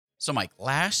So, Mike,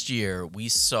 last year we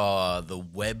saw the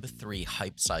Web3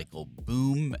 hype cycle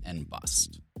boom and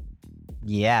bust.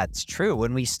 Yeah, it's true.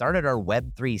 When we started our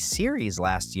Web3 series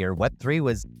last year, Web3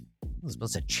 was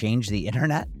supposed to change the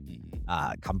internet.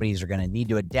 Mhm. Companies are going to need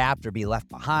to adapt or be left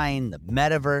behind. The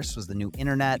metaverse was the new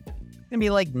internet. It's going to be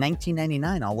like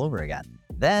 1999 all over again.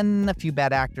 Then a few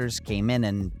bad actors came in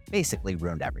and basically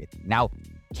ruined everything. Now,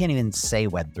 can't even say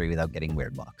Web3 without getting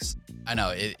weird looks. I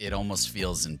know it almost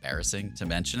feels embarrassing to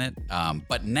mention it.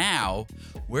 But now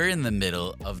we're in the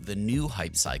middle of the new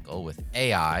hype cycle with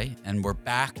AI, and we're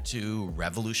back to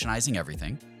revolutionizing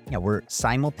everything. Yeah, we're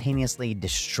simultaneously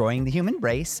destroying the human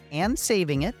race and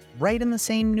saving it right in the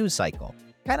same news cycle.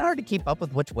 Kind of hard to keep up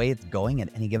with which way it's going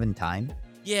at any given time.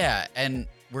 Yeah, and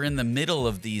we're in the middle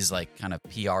of these like kind of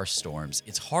PR storms.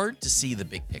 It's hard to see the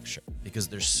big picture because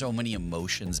there's so many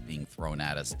emotions being thrown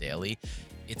at us daily.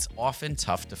 It's often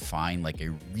tough to find like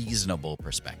a reasonable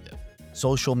perspective.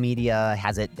 Social media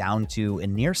has it down to a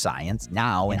near science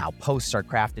now, and how posts are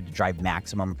crafted to drive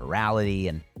maximum virality.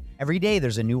 And every day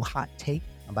there's a new hot take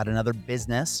about another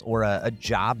business or a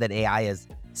job that AI has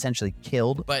essentially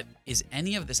killed. But is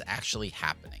any of this actually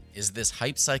happening? Is this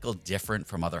hype cycle different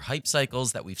from other hype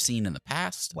cycles that we've seen in the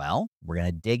past? Well, we're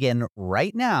going to dig in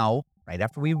right now, right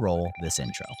after we roll this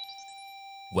intro.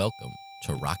 Welcome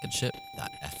to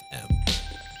RocketShip.fm.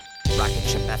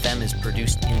 Rocketship FM is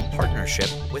produced in partnership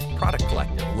with Product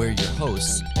Collective. We're your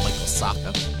hosts, Michael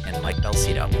Saka, And Mike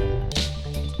Belcito.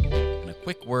 and a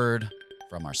quick word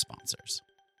from our sponsors.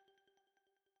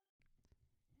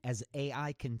 As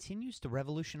AI continues to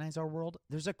revolutionize our world,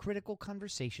 there's a critical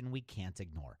conversation we can't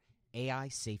ignore: AI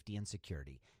safety and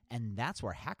security. And that's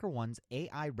where HackerOne's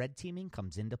AI red teaming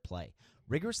comes into play,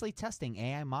 rigorously testing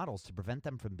AI models to prevent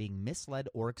them from being misled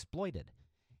or exploited.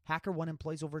 HackerOne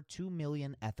employs over 2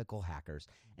 million ethical hackers,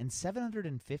 and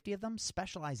 750 of them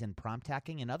specialize in prompt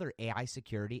hacking and other AI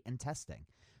security and testing.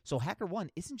 So HackerOne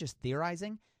isn't just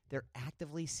theorizing, they're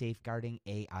actively safeguarding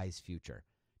AI's future.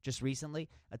 Just recently,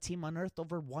 a team unearthed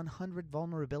over 100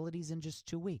 vulnerabilities in just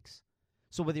 2 weeks.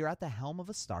 So whether you're at the helm of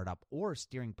a startup or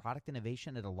steering product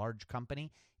innovation at a large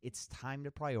company, it's time to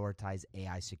prioritize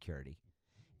AI security.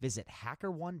 Visit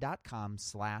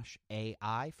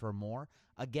hackerone.com/AI for more.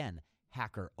 Again,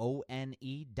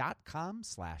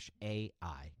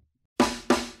 hackerone.com/AI.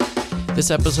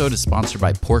 This episode is sponsored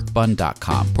by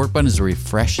porkbun.com. Porkbun is a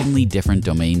refreshingly different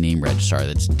domain name registrar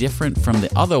that's different from the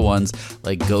other ones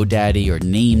like GoDaddy or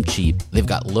Namecheap. They've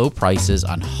got low prices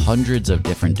on hundreds of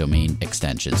different domain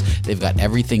extensions. They've got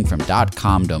everything from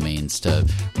 .com domains to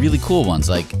really cool ones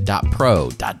like .pro,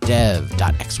 .dev,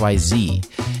 .xyz.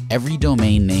 Every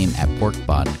domain name at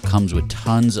Porkbun comes with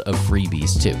tons of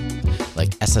freebies too,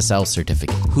 like SSL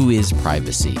certificate, whois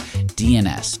privacy,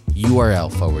 DNS, URL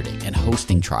forwarding, and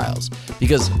hosting trials.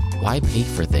 Because why pay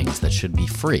for things that should be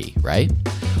free, right?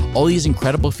 All these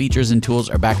incredible features and tools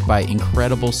are backed by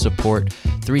incredible support,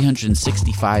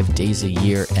 365 days a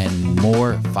year, and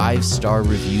more 5-star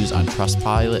reviews on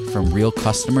Trustpilot from real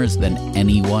customers than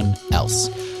anyone else.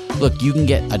 Look, you can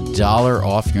get $1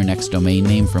 off your next domain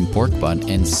name from Porkbun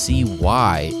and see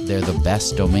why they're the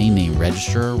best domain name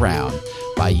registrar around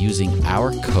by using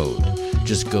our code.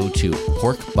 Just go to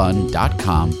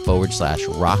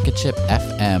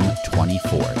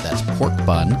porkbun.com/rocketshipfm24. That's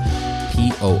porkbun,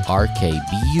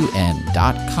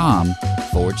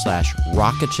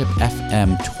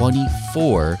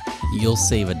 porkbun.com/rocketshipfm24. You'll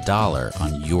save $1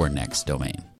 on your next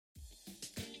domain.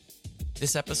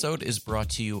 This episode is brought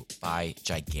to you by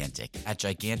Gigantic. At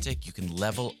Gigantic, you can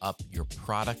level up your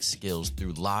product skills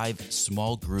through live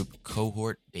small group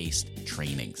cohort-based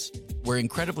trainings. We're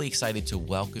incredibly excited to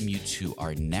welcome you to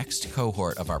our next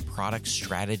cohort of our product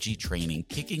strategy training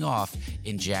kicking off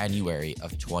in January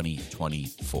of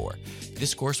 2024.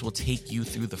 This course will take you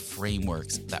through the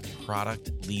frameworks that product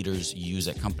leaders use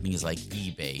at companies like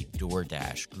eBay,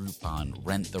 DoorDash, Groupon,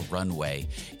 Rent the Runway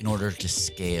in order to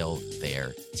scale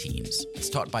their teams. It's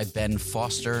taught by Ben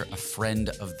Foster, a friend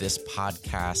of this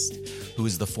podcast, who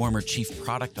is the former chief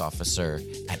product officer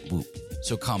at Whoop.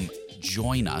 So come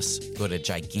join us. Go to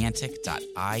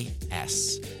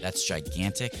gigantic.is. That's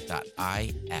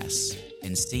gigantic.is.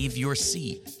 And save your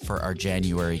seat for our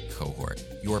January cohort.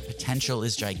 Your potential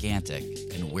is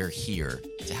gigantic, and we're here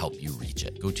to help you reach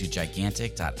it. Go to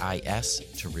gigantic.is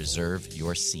to reserve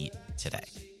your seat today.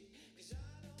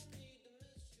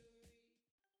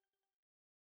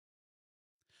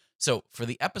 So for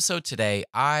the episode today,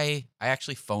 I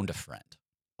actually phoned a friend.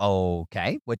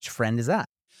 Okay, which friend is that?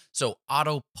 So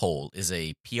Otto Pohl is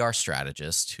a PR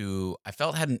strategist who I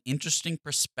felt had an interesting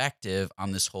perspective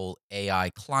on this whole AI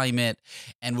climate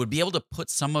and would be able to put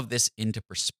some of this into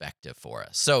perspective for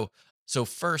us. So So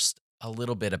first, a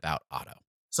little bit about Otto.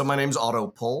 So my name's Otto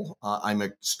Pohl. I'm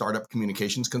a startup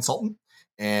communications consultant,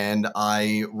 and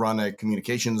I run a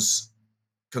communications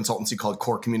consultancy called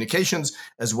Core Communications,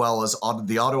 as well as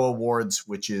the Otto Awards,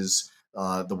 which is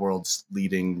the world's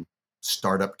leading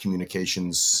startup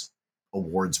communications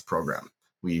awards program.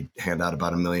 We hand out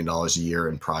about $1 million a year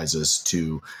in prizes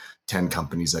to 10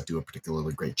 companies that do a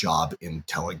particularly great job in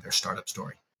telling their startup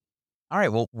story. All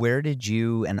right. Well, where did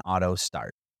you and Otto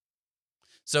start?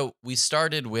 So we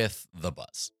started with the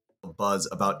buzz. Buzz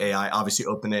about AI, obviously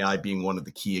OpenAI being one of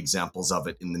the key examples of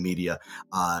it in the media.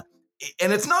 And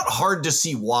it's not hard to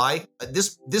see why.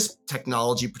 This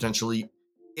technology potentially,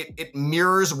 it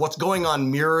mirrors what's going on,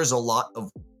 mirrors a lot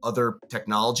of other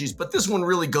technologies, but this one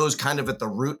really goes kind of at the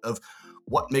root of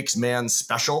what makes man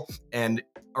special, and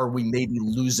are we maybe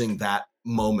losing that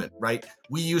moment, right?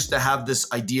 We used to have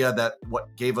this idea that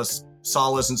what gave us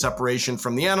solace and separation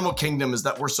from the animal kingdom is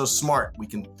that we're so smart. We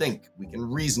can think, we can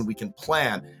reason, we can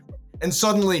plan. And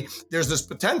suddenly there's this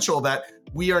potential that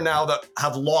we are now that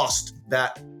have lost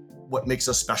that, what makes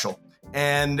us special.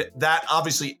 And that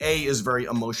obviously is very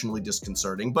emotionally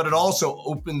disconcerting, but it also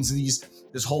opens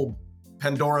this whole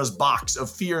Pandora's box of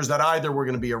fears that either we're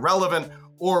going to be irrelevant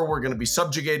or we're going to be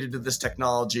subjugated to this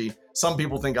technology. Some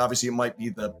people think obviously it might be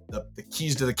the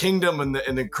keys to the kingdom and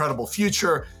an incredible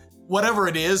future. Whatever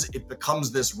it is, it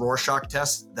becomes this Rorschach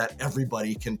test that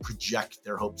everybody can project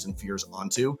their hopes and fears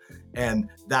onto. And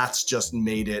that's just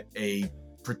made it a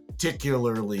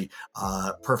particularly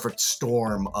perfect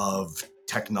storm of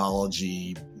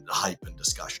technology, hype, and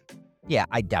discussion. Yeah,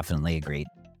 I definitely agree.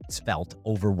 It's felt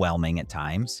overwhelming at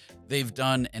times. They've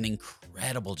done an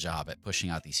incredible job at pushing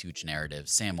out these huge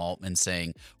narratives. Sam Altman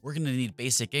saying, we're going to need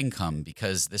basic income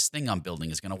because this thing I'm building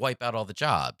is going to wipe out all the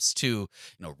jobs.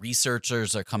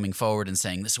 Researchers are coming forward and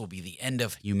saying this will be the end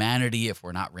of humanity if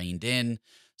we're not reined in.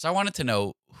 So I wanted to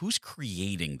know, who's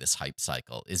creating this hype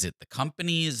cycle? Is it the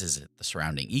companies? Is it the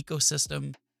surrounding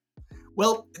ecosystem?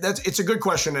 Well, it's a good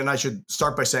question, and I should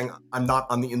start by saying I'm not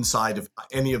on the inside of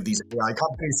any of these AI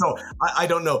companies, so I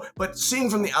don't know. But seeing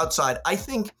from the outside, I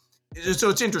think, so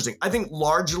it's interesting. I think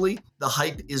largely the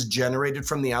hype is generated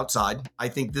from the outside. I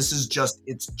think this is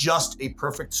it's just a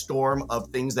perfect storm of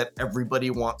things that everybody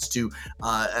wants to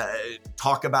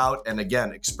talk about and,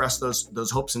 again, express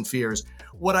those hopes and fears.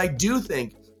 What I do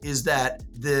think is that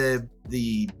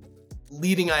the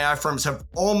leading AI firms have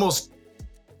almost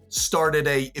started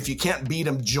if you can't beat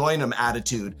them, join them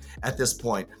attitude at this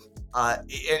point,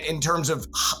 in terms of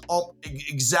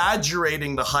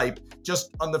exaggerating the hype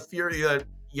just on the theory that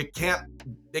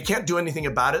they can't do anything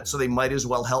about it, so they might as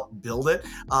well help build it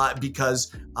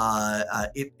because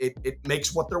it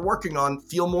makes what they're working on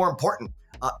feel more important.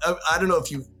 I don't know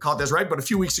if you caught this right, but a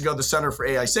few weeks ago, the Center for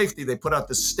AI Safety, they put out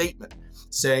this statement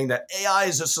saying that AI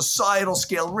is a societal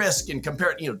scale risk and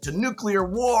compare it, to nuclear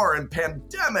war and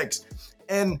pandemics.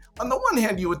 And on the one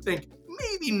hand, you would think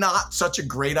maybe not such a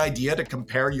great idea to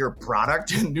compare your product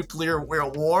to nuclear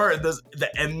war and the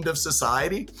end of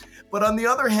society. But on the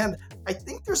other hand, I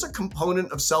think there's a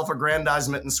component of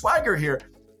self-aggrandizement and swagger here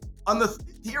on the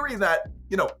theory that,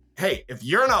 hey, if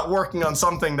you're not working on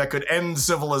something that could end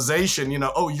civilization,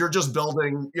 you're just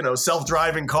building,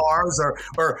 self-driving cars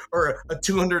or a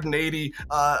 280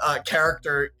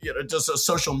 character, just a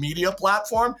social media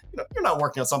platform. You're not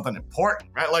working on something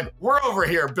important, right? Like, we're over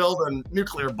here building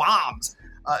nuclear bombs.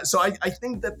 So I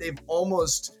think that they've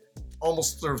almost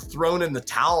sort of thrown in the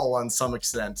towel on some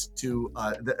extent to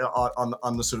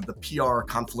on the sort of the PR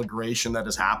conflagration that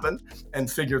has happened and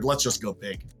figured, let's just go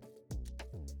big.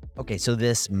 Okay, so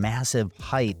this massive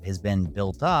hype has been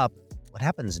built up. What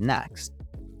happens next?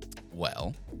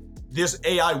 Well, this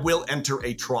AI will enter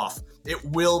a trough. There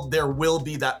will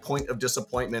be that point of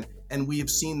disappointment. And we have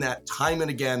seen that time and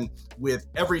again with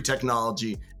every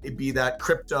technology, it be that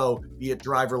crypto, be it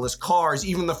driverless cars,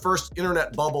 even the first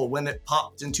internet bubble when it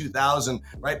popped in 2000,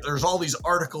 right? There's all these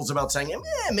articles about saying,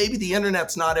 maybe the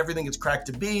internet's not everything it's cracked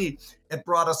to be. It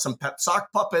brought us some pet sock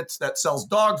puppets that sells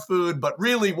dog food, but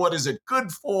really, what is it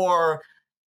good for?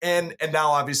 And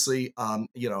now, obviously,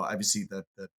 the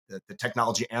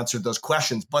technology answered those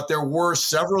questions. But there were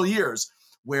several years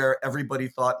where everybody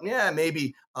thought,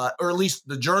 maybe, or at least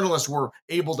the journalists were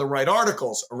able to write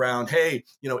articles around, hey,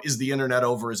 is the internet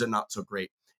over? Is it not so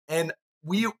great? And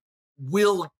we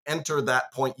will enter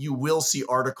that point. You will see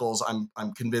articles,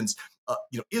 I'm convinced,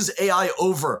 is AI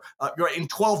over in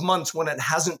 12 months when it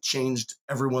hasn't changed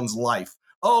everyone's life?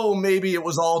 Oh, maybe it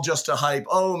was all just a hype.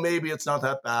 Oh, maybe it's not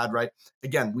that bad, right?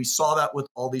 Again, we saw that with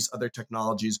all these other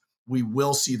technologies. We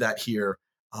will see that here.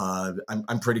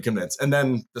 I'm pretty convinced. And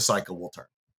then the cycle will turn.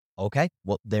 Okay,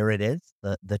 well, there it is.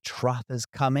 The trough is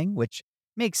coming, which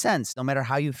makes sense. No matter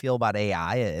how you feel about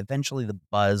AI, eventually the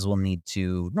buzz will need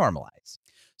to normalize.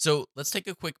 So let's take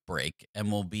a quick break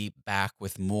and we'll be back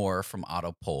with more from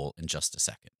Otto Pohl in just a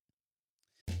second.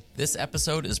 This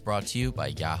episode is brought to you by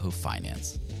Yahoo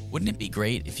Finance. Wouldn't it be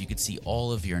great if you could see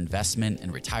all of your investment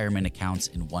and retirement accounts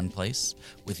in one place?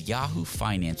 With Yahoo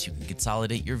Finance, you can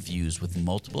consolidate your views with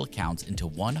multiple accounts into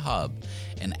one hub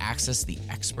and access the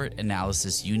expert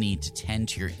analysis you need to tend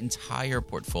to your entire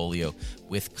portfolio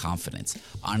with confidence.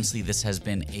 Honestly, this has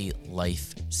been a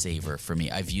lifesaver for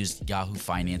me. I've used Yahoo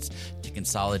Finance to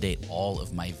consolidate all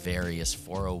of my various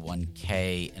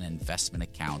 401k and investment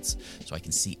accounts so I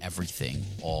can see everything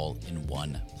all in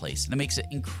one place. And it makes it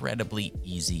incredibly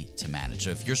easy to manage.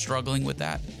 So if you're struggling with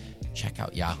that, check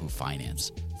out Yahoo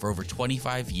Finance. For over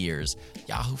 25 years,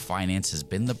 Yahoo Finance has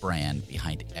been the brand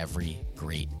behind every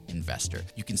great investor.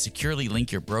 You can securely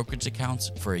link your brokerage accounts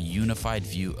for a unified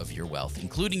view of your wealth,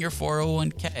 including your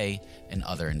 401k and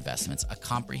other investments. A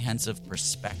comprehensive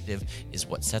perspective is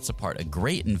what sets apart a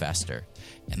great investor,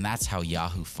 and that's how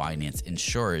Yahoo Finance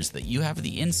ensures that you have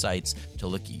the insights to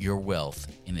look at your wealth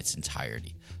in its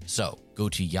entirety. So go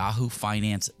to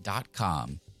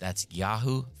yahoofinance.com. That's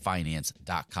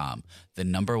yahoofinance.com, the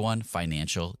 #1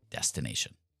 financial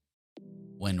destination.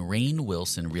 When Rainn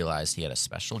Wilson realized he had a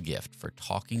special gift for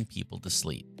talking people to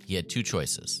sleep, he had two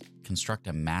choices: construct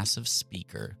a massive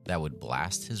speaker that would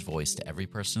blast his voice to every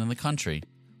person in the country,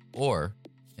 or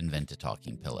invent a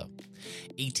talking pillow.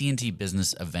 AT&T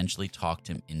Business eventually talked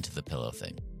him into the pillow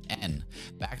thing. And,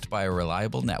 backed by a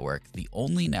reliable network, the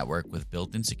only network with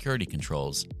built-in security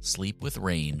controls, Sleep with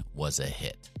Rainn was a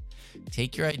hit.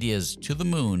 Take your ideas to the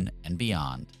moon and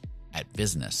beyond at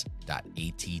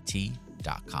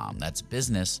business.att.com. That's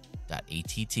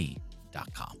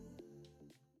business.att.com.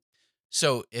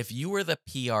 So if you were the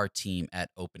PR team at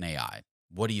OpenAI,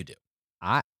 what do you do?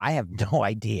 I have no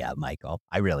idea, Michael.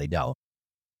 I really don't.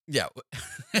 Yeah,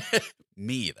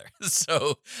 me either.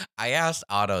 So I asked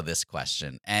Otto this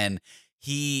question, and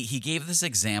he gave this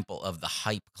example of the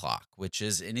hype clock, which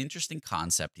is an interesting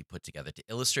concept he put together to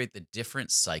illustrate the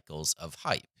different cycles of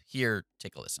hype. Here,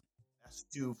 take a listen.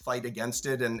 To fight against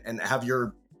it and have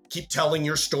your keep telling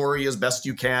your story as best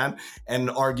you can and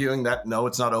arguing that no,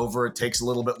 it's not over, it takes a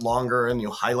little bit longer, and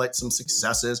you highlight some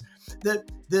successes. The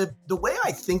way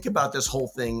I think about this whole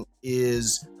thing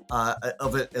is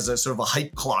of it as a sort of a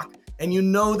hype clock. And you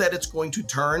know that it's going to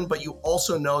turn, but you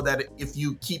also know that if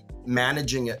you keep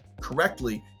managing it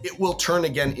correctly, it will turn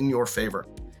again in your favor.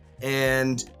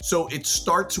 And so it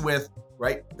starts with,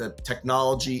 right, the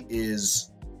technology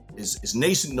is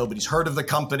nascent, nobody's heard of the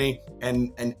company,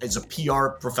 and as a PR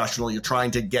professional, you're trying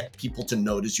to get people to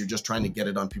notice, you're just trying to get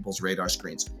it on people's radar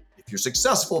screens. If you're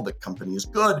successful, the company is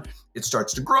good, it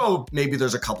starts to grow, maybe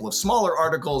there's a couple of smaller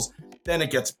articles, then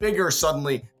it gets bigger,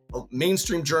 suddenly a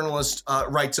mainstream journalist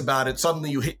writes about it, suddenly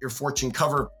you hit your Fortune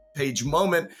cover page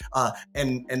moment,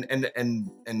 and in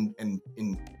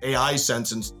AI's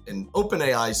sense, and in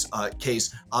OpenAI's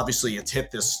case, obviously it's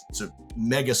hit this sort of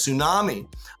mega tsunami.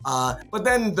 But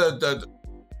then the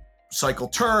cycle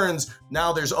turns.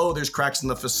 Now there's cracks in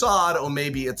the facade. Oh,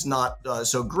 maybe it's not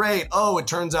so great. Oh, it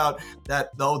turns out that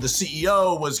though the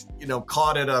CEO was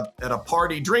caught at a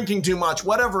party drinking too much.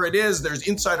 Whatever it is, there's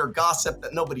insider gossip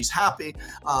that nobody's happy.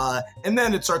 And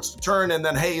then it starts to turn. And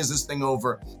then, hey, is this thing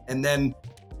over? And then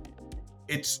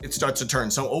it starts to turn.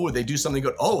 So, they do something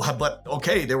good. Oh, but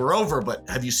okay, they were over. But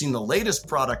have you seen the latest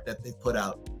product that they put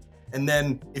out? And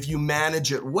then if you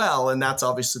manage it well, and that's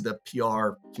obviously the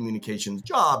PR communications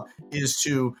job, is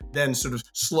to then sort of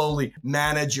slowly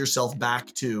manage yourself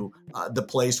back to the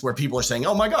place where people are saying,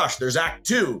 oh my gosh, there's Act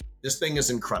 2. This thing is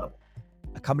incredible.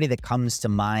 A company that comes to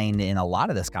mind in a lot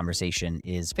of this conversation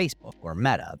is Facebook or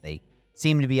Meta. They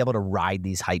seem to be able to ride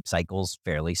these hype cycles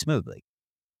fairly smoothly.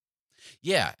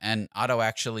 Yeah, and Otto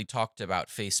actually talked about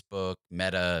Facebook,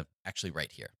 Meta, actually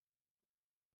right here.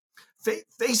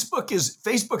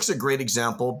 Facebook's a great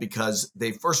example because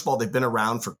they've been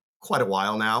around for quite a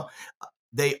while now.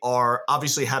 They are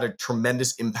obviously had a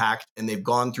tremendous impact, and they've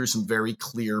gone through some very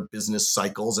clear business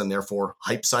cycles and therefore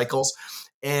hype cycles.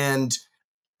 And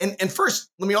first,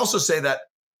 let me also say that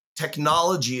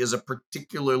technology is a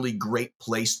particularly great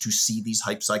place to see these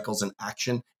hype cycles in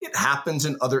action. It happens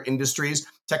in other industries.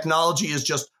 Technology is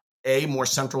just A, more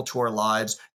central to our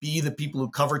lives. B, the people who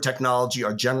cover technology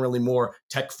are generally more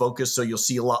tech focused. So you'll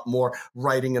see a lot more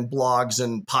writing and blogs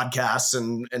and podcasts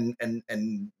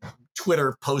and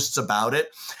Twitter posts about it.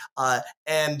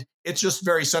 And it's just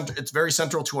very central. It's very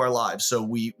central to our lives. So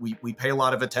we pay a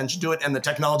lot of attention to it, and the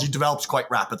technology develops quite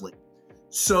rapidly.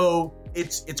 So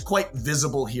it's quite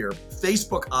visible here.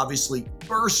 Facebook obviously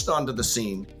burst onto the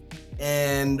scene,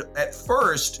 and at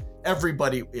first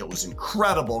everybody, it was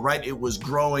incredible, right? It was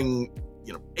growing,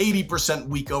 80%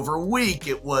 week over week.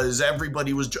 It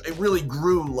really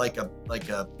grew like a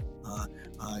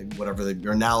whatever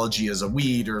your analogy is, a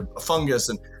weed or a fungus,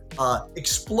 and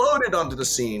exploded onto the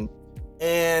scene.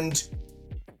 And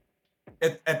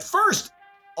at first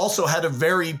also had a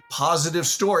very positive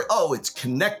story. Oh, it's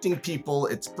connecting people,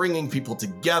 it's bringing people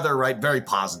together, right? Very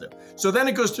positive. So then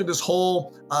it goes through this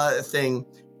whole thing.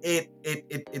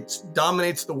 It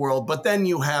dominates the world, but then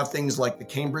you have things like the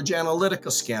Cambridge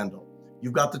Analytica scandal.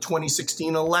 You've got the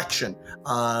 2016 election.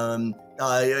 By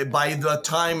the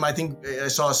time, I think I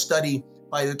saw a study,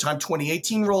 by the time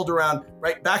 2018 rolled around,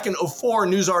 right back in 2004,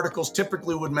 news articles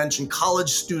typically would mention college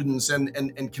students and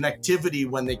connectivity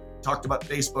when they talked about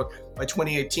Facebook. By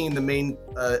 2018, the main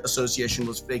association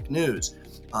was fake news.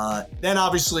 Then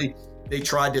obviously they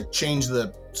tried to change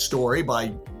the story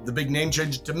by the big name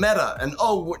change to Meta. And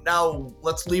now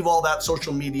let's leave all that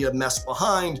social media mess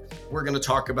behind. We're going to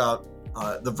talk about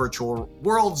the virtual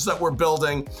worlds that we're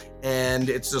building, and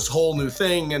it's this whole new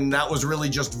thing. And that was really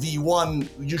just V1.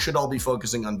 You should all be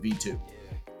focusing on V2.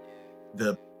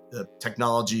 The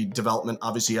technology development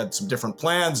obviously had some different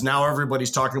plans. Now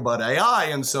everybody's talking about AI,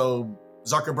 and so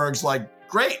Zuckerberg's like,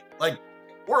 great, like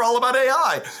we're all about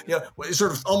AI.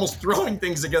 Sort of almost throwing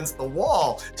things against the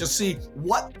wall to see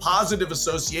what positive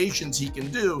associations he can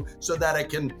do so that it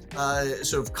can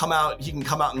sort of come out. He can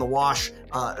come out in the wash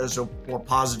more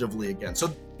positively again.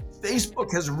 So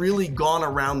Facebook has really gone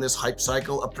around this hype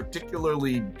cycle a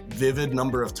particularly vivid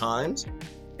number of times.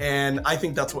 And I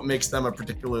think that's what makes them a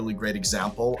particularly great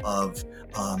example of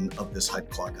this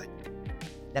hype clock idea.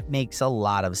 That makes a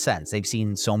lot of sense. They've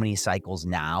seen so many cycles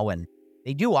now, and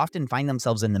they do often find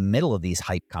themselves in the middle of these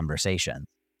hype conversations.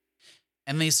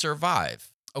 And they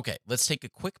survive. Okay, let's take a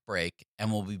quick break,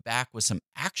 and we'll be back with some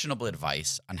actionable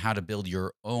advice on how to build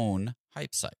your own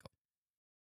hype cycle.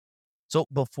 So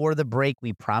before the break,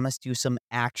 we promised you some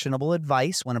actionable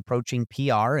advice when approaching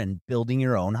PR and building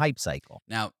your own hype cycle.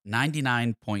 Now,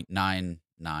 99.99%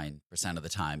 of the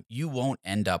time, you won't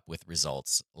end up with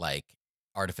results like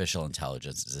artificial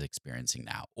intelligence is experiencing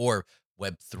now, or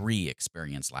Web3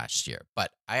 experienced last year.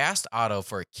 But I asked Otto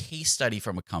for a case study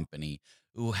from a company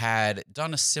who had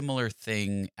done a similar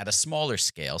thing at a smaller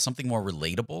scale, something more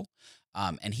relatable.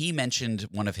 And he mentioned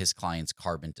one of his clients,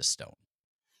 Carbon to Stone.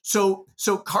 So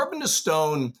Carbon to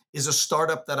Stone is a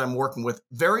startup that I'm working with,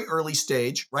 very early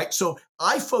stage, right? So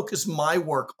I focus my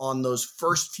work on those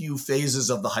first few phases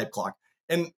of the hype clock.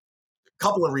 And a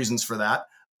couple of reasons for that.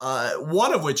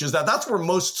 One of which is that that's where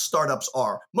most startups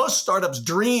are. Most startups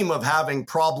dream of having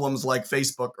problems like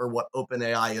Facebook or what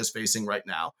OpenAI is facing right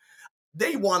now.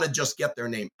 They want to just get their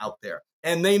name out there.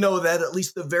 And they know that at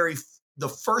least the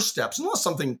first steps, unless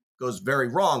something goes very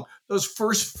wrong, those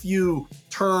first few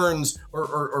turns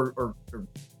or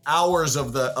hours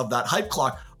of that hype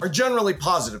clock are generally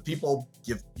positive. People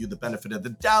give you the benefit of the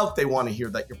doubt. They want to hear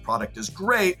that your product is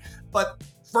great. But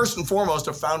first and foremost,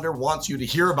 a founder wants you to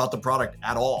hear about the product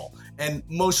at all. And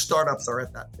most startups are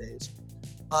at that phase.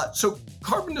 So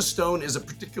Carbon to Stone is a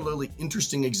particularly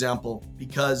interesting example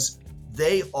because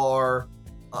they are,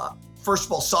 first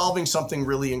of all, solving something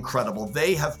really incredible.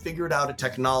 They have figured out a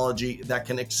technology that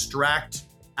can extract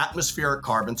atmospheric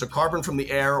carbon, so carbon from the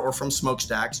air or from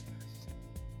smokestacks,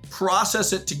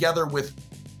 process it together with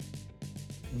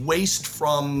waste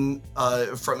from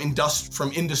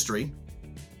industry,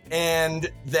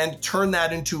 and then turn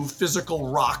that into physical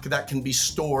rock that can be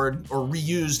stored or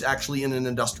reused actually in an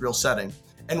industrial setting.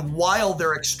 And while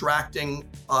they're extracting,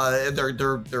 they're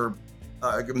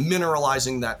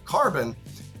mineralizing that carbon,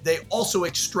 they also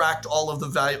extract all of the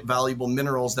valuable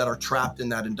minerals that are trapped in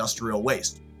that industrial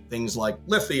waste, things like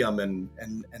lithium and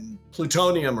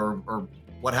plutonium or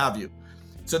what have you.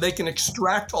 So they can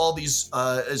extract all these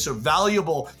sort of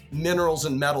valuable minerals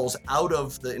and metals out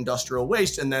of the industrial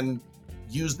waste and then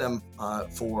use them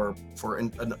for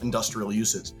industrial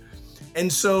uses.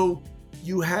 And so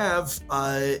you have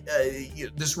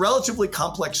this relatively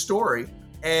complex story,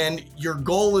 and your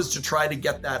goal is to try to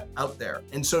get that out there.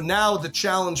 And so now the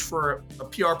challenge for a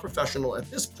PR professional at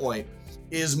this point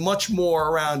is much more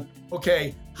around,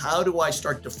 okay, how do I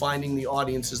start defining the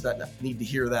audiences that need to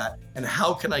hear that? And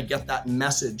how can I get that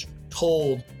message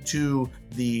told to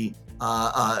the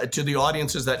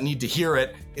audiences that need to hear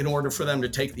it in order for them to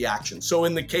take the action? So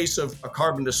in the case of a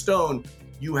Carbon to Stone,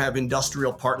 you have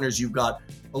industrial partners, you've got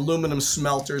aluminum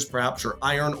smelters, perhaps, or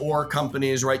iron ore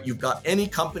companies, right? You've got any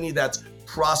company that's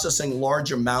processing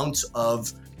large amounts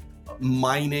of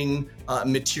mining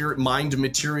mined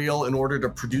material in order to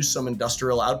produce some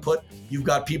industrial output. You've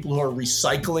got people who are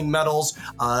recycling metals.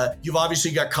 You've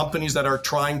obviously got companies that are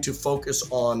trying to focus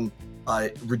on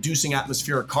reducing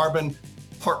atmospheric carbon,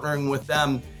 partnering with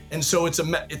them. And so it's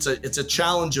a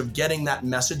challenge of getting that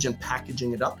message and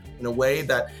packaging it up in a way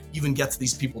that even gets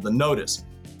these people to notice.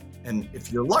 And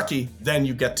if you're lucky, then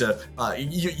you get to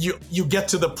you get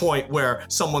to the point where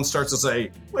someone starts to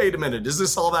say, "Wait a minute, is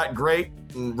this all that great?"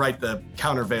 and write the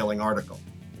countervailing article.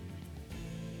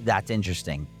 That's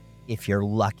interesting. If you're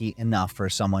lucky enough for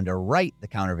someone to write the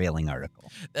countervailing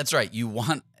article. That's right. You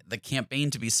want the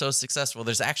campaign to be so successful.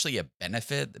 There's actually a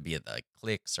benefit, be it like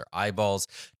clicks or eyeballs,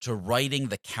 to writing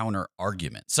the counter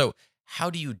argument. So how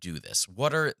do you do this?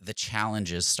 What are the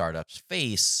challenges startups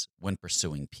face when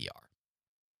pursuing PR?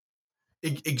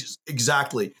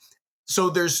 Exactly. So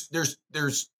there's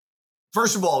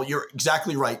first of all, you're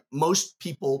exactly right. Most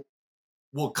people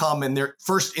will come and their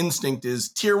first instinct is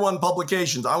tier 1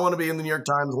 publications. I want to be in the New York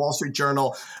Times, Wall Street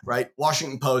Journal, right?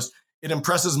 Washington Post. It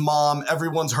impresses mom.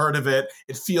 Everyone's heard of it.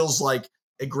 It feels like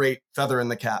a great feather in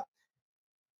the cap.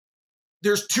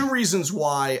 There's 2 reasons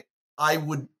why I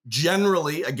would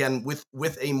generally, again,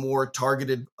 with a more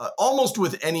targeted, almost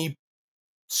with any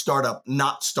startup,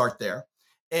 not start there.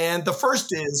 And the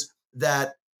first is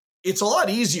that it's a lot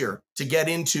easier to get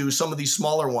into some of these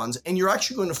smaller ones, and you're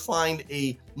actually going to find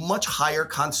a much higher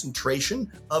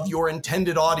concentration of your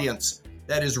intended audience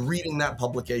that is reading that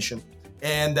publication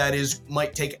and that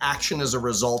might take action as a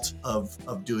result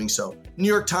of doing so. New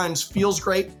York Times feels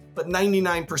great, but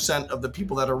 99% of the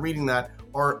people that are reading that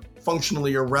are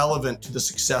functionally irrelevant to the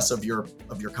success of your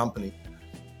company.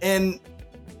 And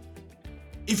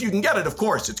if you can get it, of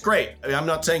course, it's great. I mean, I'm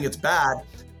not saying it's bad.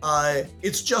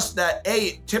 It's just that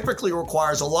it typically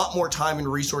requires a lot more time and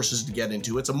resources to get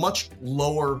into. It's a much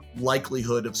lower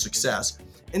likelihood of success.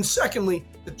 And secondly,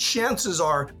 the chances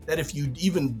are that if you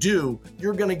even do,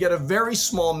 you're going to get a very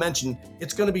small mention.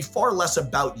 It's going to be far less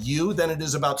about you than it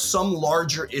is about some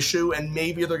larger issue, and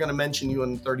maybe they're going to mention you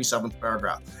in the 37th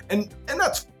paragraph. And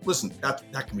that's, listen, that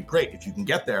can be great if you can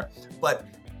get there, but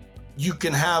you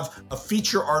can have a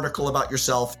feature article about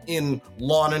yourself in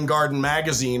Lawn and Garden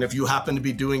magazine if you happen to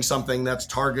be doing something that's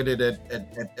targeted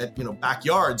at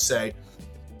backyards, say.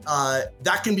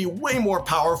 That can be way more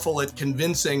powerful at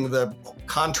convincing the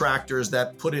contractors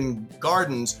that put in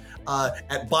gardens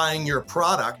at buying your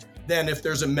product than if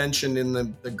there's a mention in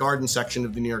the garden section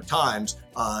of the New York Times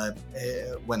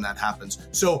when that happens.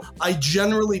 So I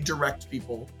generally direct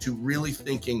people to really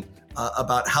thinking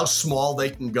about how small they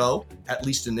can go, at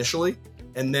least initially,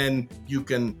 and then you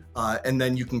can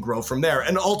grow from there.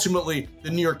 And ultimately, the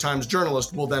New York Times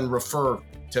journalist will then refer.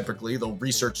 Typically, they'll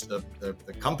research the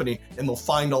company and they'll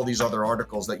find all these other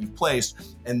articles that you've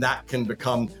placed, and that can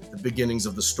become the beginnings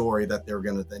of the story that they're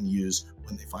going to then use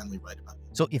when they finally write about it.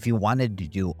 So if you wanted to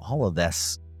do all of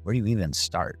this, where do you even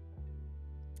start?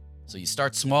 So you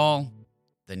start small,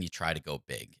 then you try to go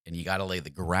big, and you got to lay the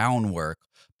groundwork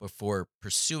before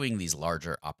pursuing these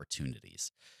larger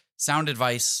opportunities. Sound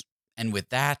advice. And with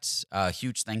that,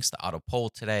 huge thanks to Otto Pohl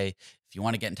today. If you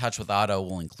want to get in touch with Otto,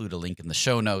 we'll include a link in the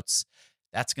show notes.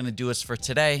 That's going to do us for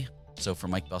today. So for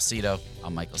Mike Balsito,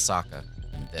 I'm Michael Sacca,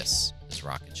 and this is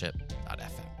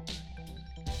RocketShip.fm.